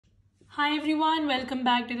Hi everyone, welcome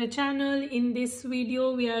back to the channel. In this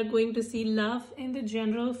video, we are going to see love in the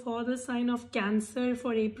general for the sign of Cancer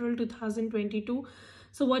for April 2022.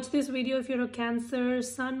 So watch this video if you're a Cancer,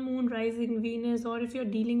 Sun, Moon, Rising, Venus, or if you're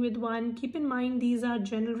dealing with one. Keep in mind these are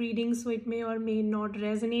general readings, so it may or may not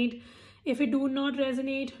resonate. If it do not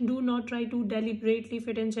resonate, do not try to deliberately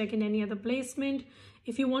fit and check in any other placement.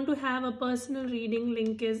 If you want to have a personal reading,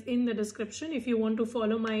 link is in the description. If you want to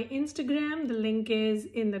follow my Instagram, the link is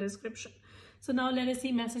in the description. So now let us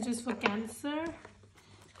see messages for Cancer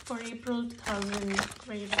for April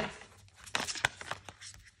 2022.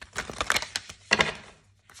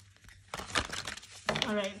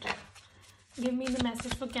 All right, give me the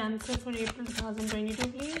message for Cancer for April 2022,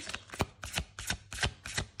 please.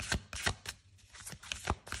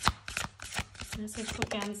 Message for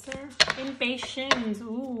Cancer. Impatience.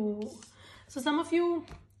 Ooh. So some of you,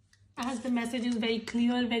 as the message is very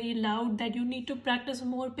clear, very loud, that you need to practice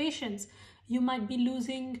more patience. You might be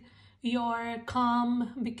losing your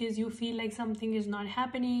calm because you feel like something is not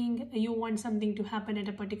happening. You want something to happen at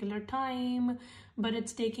a particular time, but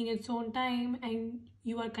it's taking its own time and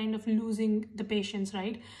you are kind of losing the patience,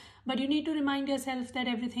 right? But you need to remind yourself that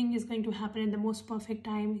everything is going to happen in the most perfect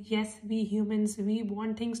time. Yes, we humans, we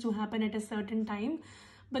want things to happen at a certain time,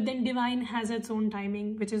 but then divine has its own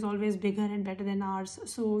timing, which is always bigger and better than ours.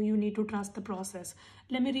 So you need to trust the process.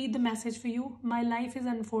 Let me read the message for you. My life is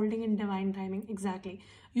unfolding in divine timing. Exactly.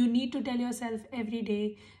 You need to tell yourself every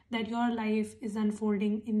day that your life is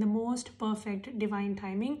unfolding in the most perfect divine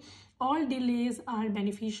timing. All delays are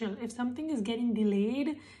beneficial. If something is getting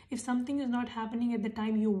delayed, if something is not happening at the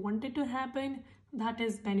time you want it to happen, that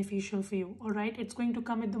is beneficial for you. All right, it's going to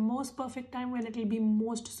come at the most perfect time when it will be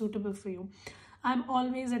most suitable for you. I'm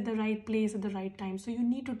always at the right place at the right time. So you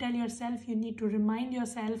need to tell yourself, you need to remind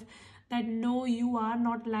yourself that no, you are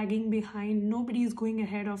not lagging behind. Nobody is going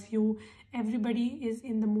ahead of you. Everybody is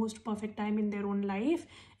in the most perfect time in their own life,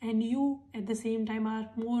 and you at the same time are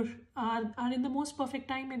in the most perfect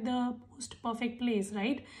time at the most perfect place,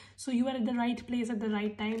 right? So you are at the right place at the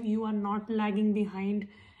right time. You are not lagging behind,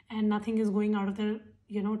 and nothing is going out of the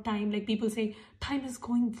time. Like people say, time is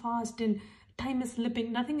going fast and time is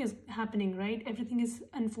slipping. Nothing is happening, right? Everything is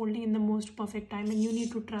unfolding in the most perfect time, and you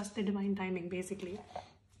need to trust the divine timing, basically.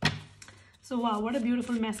 So wow, what a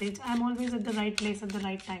beautiful message. I'm always at the right place at the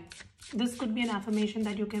right time. This could be an affirmation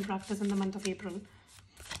that you can practice in the month of April.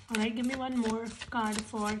 All right, give me one more card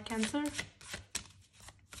for Cancer.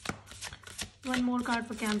 One more card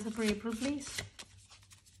for Cancer for April, please.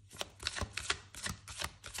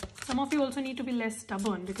 Some of you also need to be less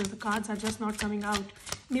stubborn because the cards are just not coming out.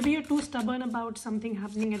 Maybe you're too stubborn about something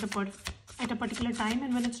happening at a particular time,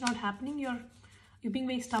 and when it's not happening, you're being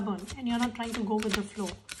very stubborn and you're not trying to go with the flow,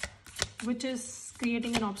 which is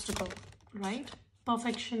creating an obstacle, right?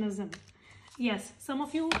 Perfectionism. Yes, some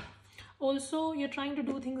of you also, you're trying to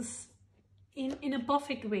do things in a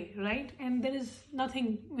perfect way, right? And there is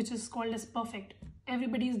nothing which is called as perfect.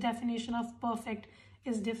 Everybody's definition of perfect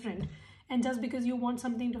is different. And just because you want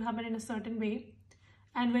something to happen in a certain way,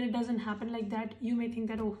 and when it doesn't happen like that, you may think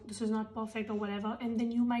that, oh, this is not perfect or whatever, and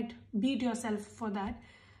then you might beat yourself for that.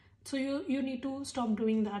 So you need to stop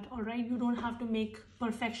doing that, all right? You don't have to make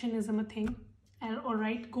perfectionism a thing, all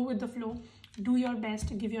right? Go with the flow, do your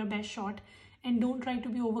best, give your best shot, and don't try to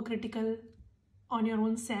be overcritical on your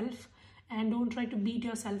own self, and don't try to beat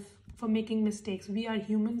yourself for making mistakes. We are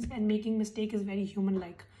humans, and making mistake is very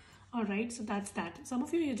human-like, all right? So that's that. Some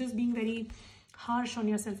of you, you're just being very harsh on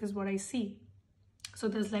yourself is what I see. So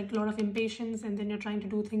there's like a lot of impatience, and then you're trying to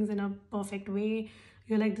do things in a perfect way.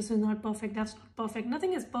 You're like, this is not perfect, that's not perfect.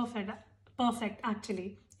 Nothing is perfect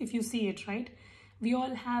actually, if you see it, right? We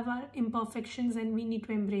all have our imperfections and we need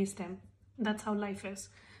to embrace them. That's how life is.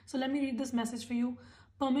 So let me read this message for you.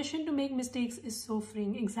 Permission to make mistakes is so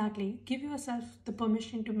freeing. Exactly. Give yourself the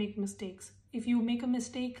permission to make mistakes. If you make a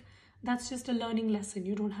mistake, that's just a learning lesson.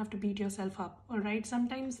 You don't have to beat yourself up, all right?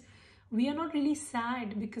 Sometimes we are not really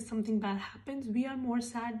sad because something bad happens. We are more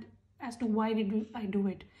sad as to why did I do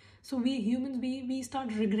it. So we humans, we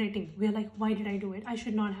start regretting. We're like, why did I do it? I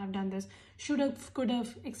should not have done this. Should have, could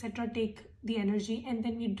have, etc. Take the energy, and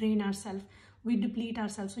then we drain ourselves. We deplete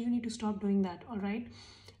ourselves. So you need to stop doing that, all right?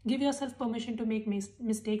 Give yourself permission to make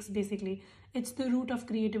mistakes, basically. It's the root of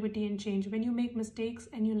creativity and change. When you make mistakes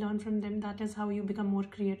and you learn from them, that is how you become more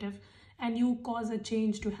creative and you cause a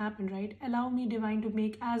change to happen, right? Allow me, divine, to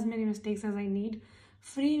make as many mistakes as I need.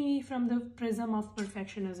 Free me from the prism of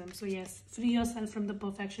perfectionism. So yes, free yourself from the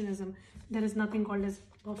perfectionism. There is nothing called as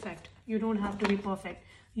perfect. You don't have to be perfect.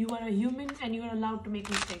 You are a human and you are allowed to make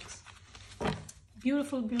mistakes.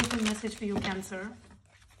 Beautiful, beautiful message for you, Cancer.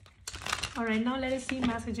 All right, now let us see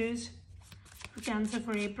messages Cancer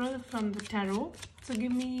for April from the tarot. So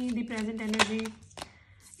give me the present energy.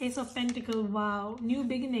 Ace of Pentacles. Wow, new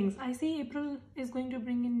beginnings. I see April is going to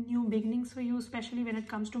bring in new beginnings for you, especially when it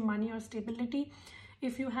comes to money or stability.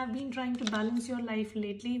 If you have been trying to balance your life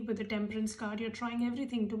lately with the Temperance card, you're trying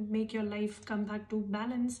everything to make your life come back to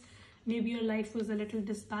balance. Maybe your life was a little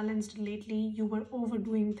disbalanced lately. You were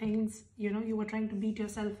overdoing things, you know, you were trying to beat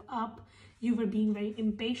yourself up. You were being very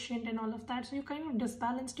impatient and all of that. So you kind of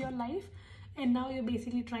disbalanced your life. And now you're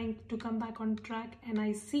basically trying to come back on track. And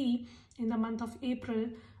I see in the month of April,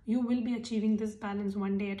 you will be achieving this balance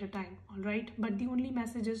one day at a time. All right. But the only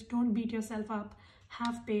message is don't beat yourself up.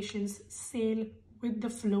 Have patience. Sail with the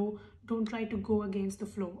flow. Don't try to go against the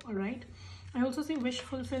flow. All right. I also see wish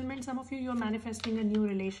fulfillment. Some of you, you're manifesting a new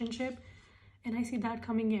relationship. And I see that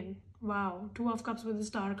coming in. Wow. 2 of Cups with the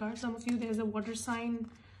Star card. Some of you, there's a water sign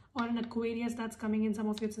or an Aquarius that's coming in. Some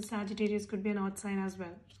of you, it's a Sagittarius. Could be an Earth sign as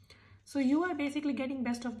well. So you are basically getting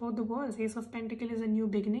best of both the worlds. Ace of Pentacles is a new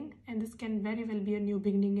beginning. And this can very well be a new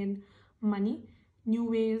beginning in money. New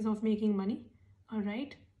ways of making money. All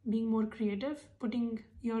right. Being more creative. Putting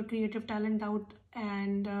your creative talent out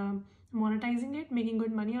and monetizing it. Making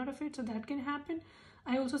good money out of it. So that can happen.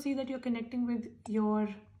 I also see that you're connecting with your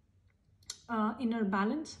inner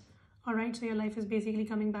balance. All right. So your life is basically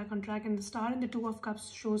coming back on track. And the Star and the 2 of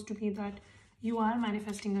Cups shows to me that you are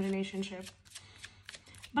manifesting a relationship.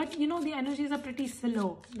 But, you know, the energies are pretty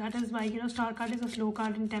slow. That is why, you know, Star card is a slow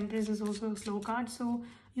card and Temperance is also a slow card. So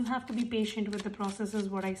you have to be patient with the process is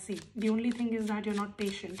what I see. The only thing is that you're not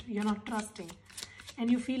patient. You're not trusting. And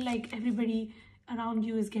you feel like everybody around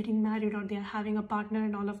you is getting married or they're having a partner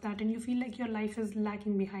and all of that. And you feel like your life is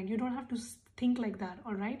lagging behind. You don't have to think like that,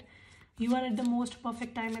 all right? You are at the most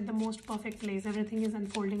perfect time, at the most perfect place. Everything is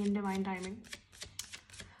unfolding in divine timing.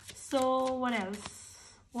 So what else?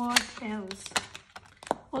 What else?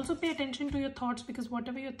 Also pay attention to your thoughts because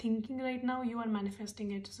whatever you're thinking right now, you are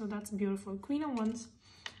manifesting it. So that's beautiful. Queen of Wands.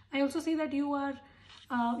 I also see that you are,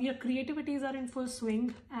 your creativities are in full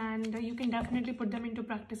swing and you can definitely put them into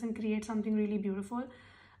practice and create something really beautiful.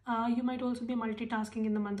 You might also be multitasking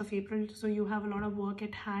in the month of April. So you have a lot of work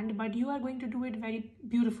at hand, but you are going to do it very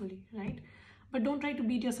beautifully, right? But don't try to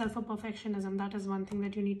beat yourself for perfectionism. That is one thing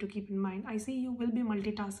that you need to keep in mind. I see you will be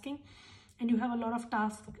multitasking and you have a lot of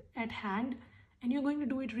tasks at hand. And you're going to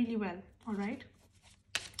do it really well, all right?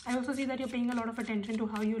 I also see that you're paying a lot of attention to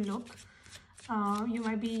how you look. You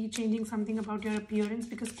might be changing something about your appearance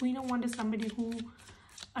because Queen of Wands is somebody who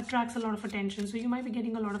attracts a lot of attention. So you might be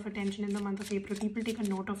getting a lot of attention in the month of April. People take a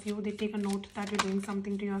note of you. They take a note that you're doing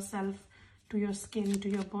something to yourself, to your skin, to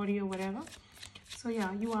your body or whatever. So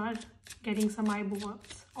yeah, you are getting some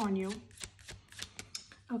eyeballs on you.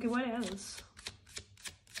 Okay, what else?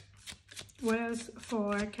 What else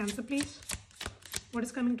for Cancer, please? What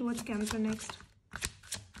is coming towards Cancer next?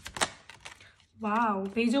 Wow,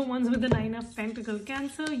 Page of Wands with the 9 of Pentacles.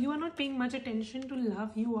 Cancer, you are not paying much attention to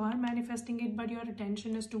love. You are manifesting it, but your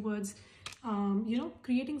attention is towards, you know,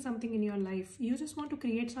 creating something in your life. You just want to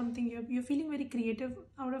create something. You're feeling very creative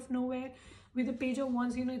out of nowhere. With the Page of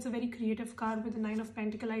Wands, you know, it's a very creative card with the 9 of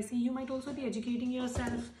Pentacles. I see you might also be educating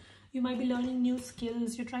yourself. You might be learning new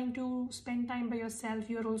skills. You're trying to spend time by yourself.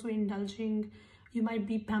 You're also indulging. You might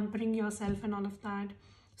be pampering yourself and all of that.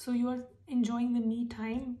 So you are enjoying the me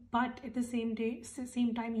time, but at the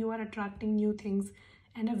same time, you are attracting new things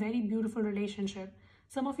and a very beautiful relationship.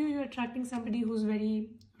 Some of you, you're attracting somebody who's very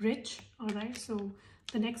rich, all right? So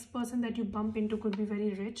the next person that you bump into could be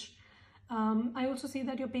very rich. I also see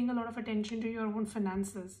that you're paying a lot of attention to your own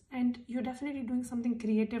finances and you're definitely doing something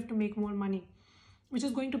creative to make more money, which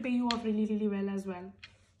is going to pay you off really, really well as well.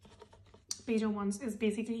 Page of Wands is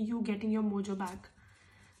basically you getting your mojo back.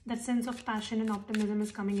 That sense of passion and optimism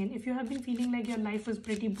is coming in. If you have been feeling like your life was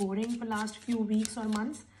pretty boring for last few weeks or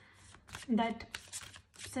months, that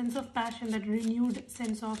sense of passion, that renewed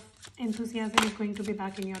sense of enthusiasm is going to be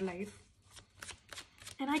back in your life.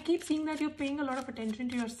 And I keep seeing that you're paying a lot of attention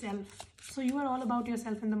to yourself. So you are all about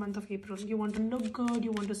yourself in the month of April. You want to look good,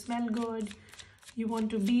 you want to smell good, you want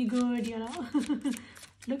to be good, you know.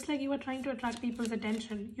 Looks like you are trying to attract people's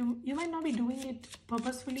attention. You might not be doing it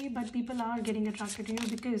purposefully, but people are getting attracted to you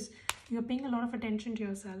because you're paying a lot of attention to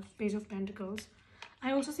yourself. Page of Pentacles.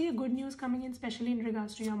 I also see a good news coming in, especially in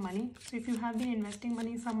regards to your money. So if you have been investing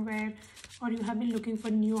money somewhere or you have been looking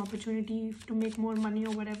for new opportunity to make more money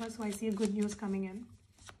or whatever, so I see a good news coming in.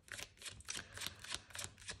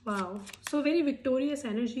 Wow. So very victorious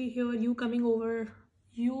energy here. You coming over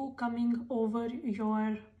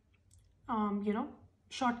your, you know,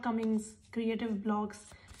 shortcomings, creative blocks,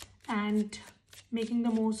 and making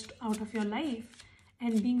the most out of your life.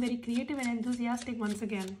 and being very creative and enthusiastic once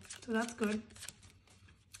again. So that's good.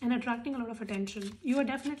 And attracting a lot of attention. You are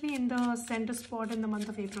definitely in the center spot in the month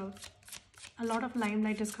of April. A lot of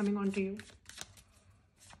limelight is coming onto you.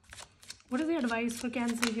 What is the advice for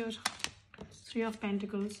Cancer here? Three of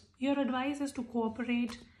Pentacles. Your advice is to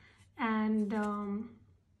cooperate and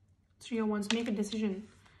Three of Wands, make a decision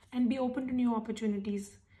and be open to new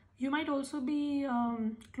opportunities. You might also be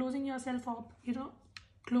closing yourself up,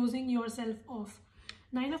 closing yourself off.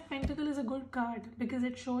 Nine of Pentacles is a good card because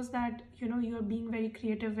it shows that, you are being very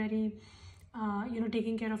creative, very,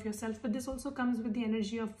 taking care of yourself. But this also comes with the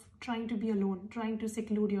energy of trying to be alone, trying to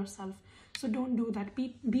seclude yourself. So don't do that.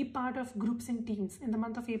 Be part of groups and teams. In the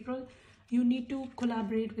month of April, you need to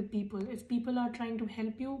collaborate with people. If people are trying to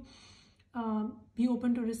help you, be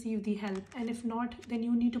open to receive the help. And if not, then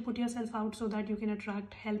you need to put yourself out so that you can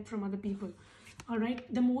attract help from other people. All right,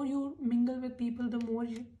 the more you mingle with people, the more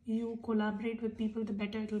you collaborate with people, the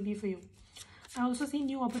better it will be for you. I also see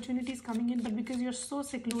new opportunities coming in, but because you're so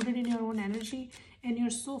secluded in your own energy and you're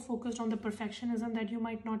so focused on the perfectionism that you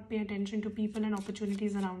might not pay attention to people and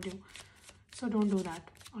opportunities around you. So don't do that.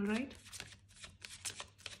 All right.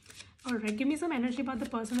 All right, give me some energy about the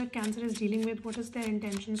person that Cancer is dealing with. What is their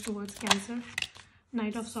intentions towards Cancer?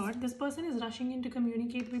 Knight of Swords. This person is rushing in to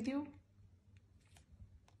communicate with you.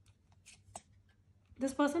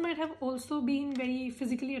 This person might have also been very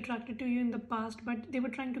physically attracted to you in the past, but they were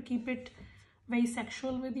trying to keep it very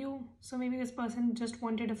sexual with you. So maybe this person just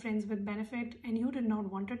wanted a friends with benefit and you did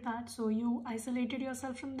not wanted that. So you isolated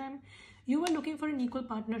yourself from them. You were looking for an equal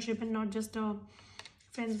partnership and not just a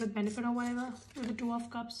friends with benefit or whatever. With the Two of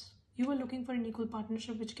Cups, you were looking for an equal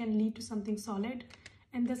partnership which can lead to something solid.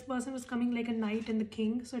 And this person was coming like a knight and the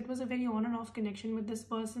king. So it was a very on and off connection with this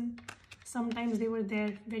person. Sometimes they were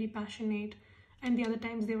there, very passionate, and the other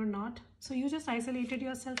times they were not. So you just isolated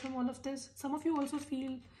yourself from all of this. Some of you also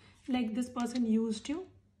feel like this person used you,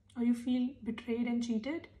 or you feel betrayed and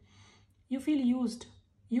cheated. You feel used.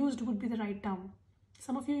 Used would be the right term.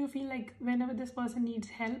 Some of you feel like whenever this person needs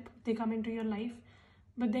help, they come into your life.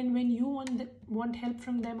 But then when you want help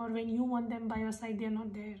from them, or when you want them by your side, they are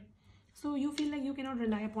not there. So you feel like you cannot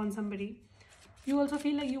rely upon somebody. You also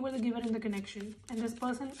feel like you were the giver in the connection and this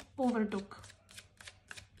person overtook.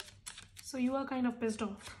 So you are kind of pissed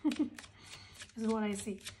off, is what I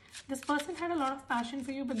see. This person had a lot of passion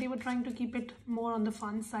for you, but they were trying to keep it more on the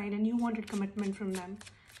fun side and you wanted commitment from them.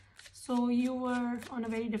 So you were on a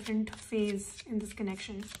very different phase in this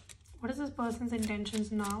connection. What is this person's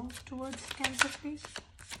intentions now towards Cancer, please?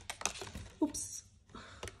 Oops.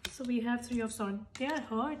 So we have Three of Swords. They are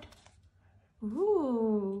hurt.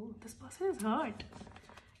 Ooh, this person is hurt.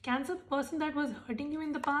 Cancer, the person that was hurting you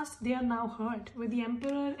in the past, they are now hurt. With the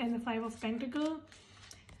Emperor and the Five of Pentacles,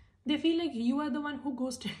 they feel like you are the one who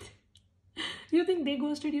ghosted. You think they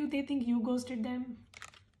ghosted you, they think you ghosted them.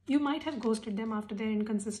 You might have ghosted them after their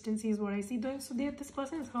inconsistency is what I see. So this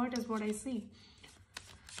person is hurt is what I see.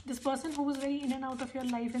 This person who was very in and out of your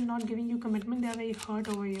life and not giving you commitment, they are very hurt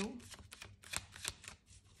over you.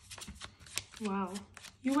 Wow.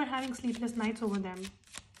 You were having sleepless nights over them.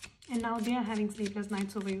 And now they are having sleepless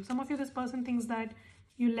nights over you. Some of you, this person thinks that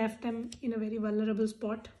you left them in a very vulnerable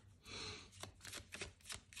spot.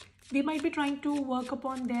 They might be trying to work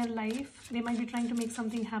upon their life. They might be trying to make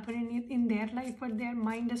something happen in their life, but their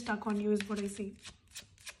mind is stuck on you is what I see.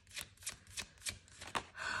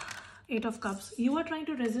 Eight of Cups. You are trying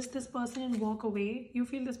to resist this person and walk away. You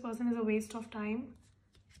feel this person is a waste of time.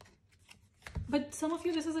 But some of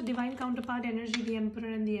you, this is a divine counterpart energy, the Emperor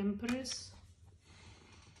and the Empress.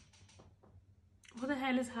 What the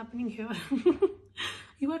hell is happening here?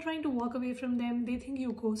 You are trying to walk away from them. They think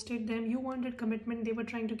you ghosted them. You wanted commitment. They were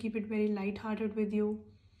trying to keep it very light-hearted with you.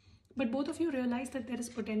 But both of you realize that there is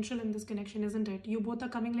potential in this connection, isn't it? You both are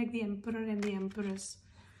coming like the Emperor and the Empress.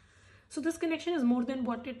 So this connection is more than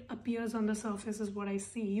what it appears on the surface is what I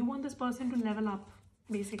see. You want this person to level up,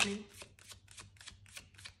 basically.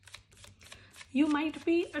 You might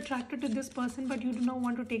be attracted to this person, but you do not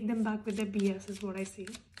want to take them back with their BS is what I see.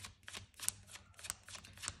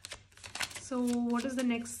 So what is the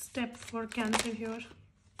next step for Cancer here?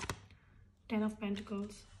 Ten of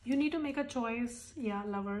Pentacles. You need to make a choice. Yeah,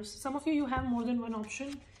 lovers. Some of you have more than one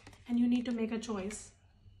option and you need to make a choice.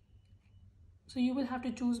 So you will have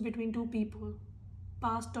to choose between two people,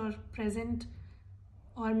 past or present,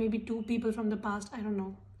 or maybe two people from the past. I don't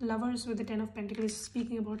know. Lovers with the Ten of Pentacles,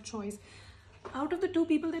 speaking about choice. Out of the two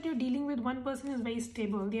people that you're dealing with, one person is very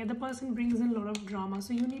stable. The other person brings in a lot of drama.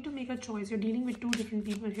 So you need to make a choice. You're dealing with two different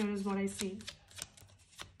people here is what I see.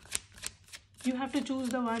 You have to choose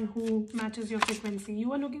the one who matches your frequency.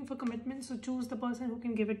 You are looking for commitment, so choose the person who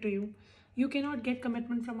can give it to you. You cannot get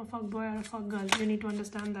commitment from a fuckboy or a fuckgirl. You need to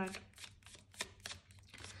understand that.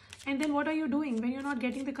 And then what are you doing? When you're not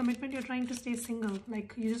getting the commitment, you're trying to stay single.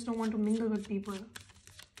 Like, you just don't want to mingle with people.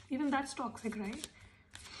 Even that's toxic, right?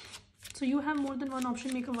 So you have more than one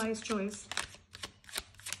option. Make a wise choice.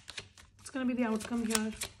 It's going to be the outcome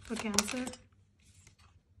here for Cancer.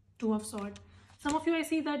 Two of Swords. Some of you, I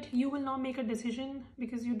see that you will not make a decision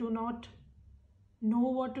because you do not know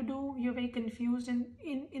what to do. You're very confused, and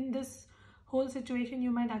in this whole situation,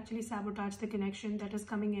 you might actually sabotage the connection that is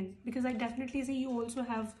coming in, because I definitely see you also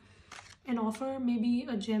have an offer, maybe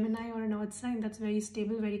a Gemini or an Earth sign that's very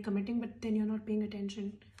stable, very committing, but then you're not paying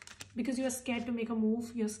attention because you're scared to make a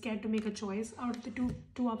move. You're scared to make a choice out of the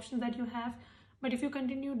two options that you have. But if you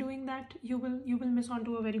continue doing that, you will miss on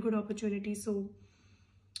to a very good opportunity. So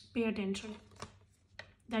pay attention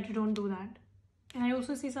that you don't do that. And I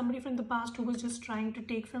also see somebody from the past who was just trying to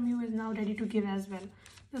take from you is now ready to give as well.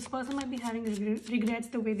 This person might be having regrets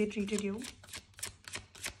the way they treated you.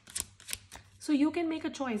 So you can make a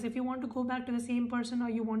choice if you want to go back to the same person or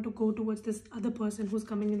you want to go towards this other person who's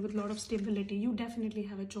coming in with a lot of stability. You definitely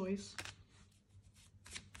have a choice.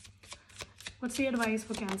 What's the advice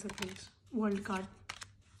for Cancer, please? World card.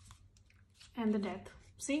 And the Death.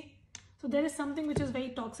 See? So there is something which is very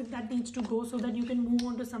toxic that needs to go so that you can move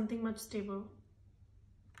on to something much stable.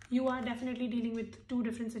 You are definitely dealing with two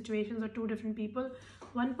different situations or two different people.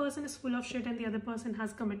 One person is full of shit and the other person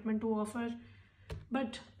has commitment to offer.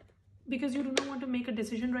 But because you do not want to make a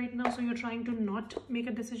decision right now, so you're trying to not make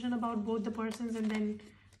a decision about both the persons, and then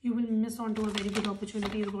you will miss on to a very good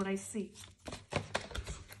opportunity is what I see.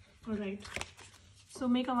 Alright. So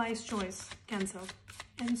make a wise choice, Cancer.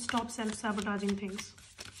 And stop self-sabotaging things.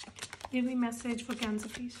 Give me a message for Cancer,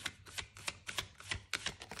 please.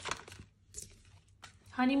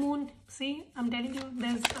 Honeymoon. See, I'm telling you,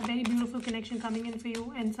 there's a very beautiful connection coming in for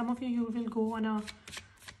you. And some of you will go on a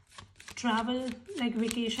travel, like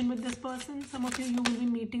vacation with this person. Some of you will be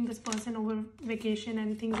meeting this person over vacation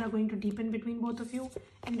and things are going to deepen between both of you.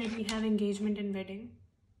 And then we have engagement and wedding.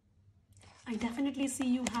 I definitely see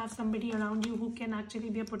you have somebody around you who can actually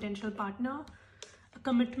be a potential partner, a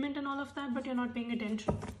commitment and all of that, but you're not paying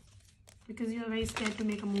attention because you're very scared to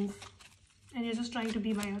make a move and you're just trying to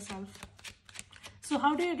be by yourself. So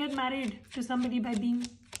how do you get married to somebody? By being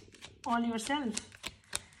all yourself,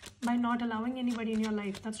 by not allowing anybody in your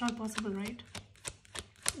life. That's not possible, right?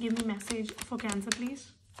 Give me a message for Cancer,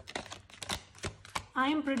 please. I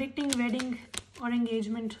am predicting wedding or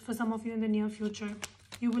engagement for some of you in the near future.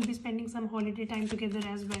 You will be spending some holiday time together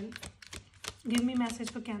as well. Give me a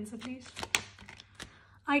message for Cancer, please.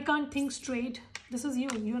 I can't think straight. This is you.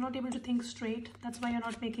 You're not able to think straight. That's why you're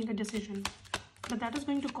not making a decision. But that is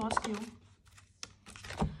going to cost you.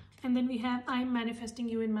 And then we have, I'm manifesting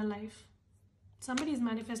you in my life. Somebody is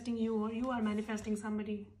manifesting you, or you are manifesting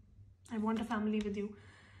somebody. I want a family with you.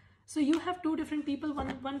 So you have two different people.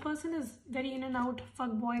 One person is very in and out,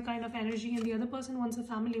 fuckboy kind of energy, and the other person wants a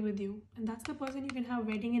family with you. And that's the person you can have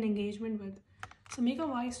wedding and engagement with. So make a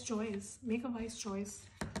wise choice. Make a wise choice.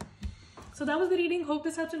 So that was the reading. Hope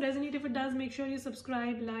this helps and resonate. If it does, make sure you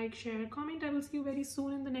subscribe, like, share, comment. I will see you very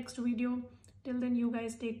soon in the next video. Till then, you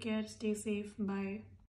guys take care. Stay safe. Bye.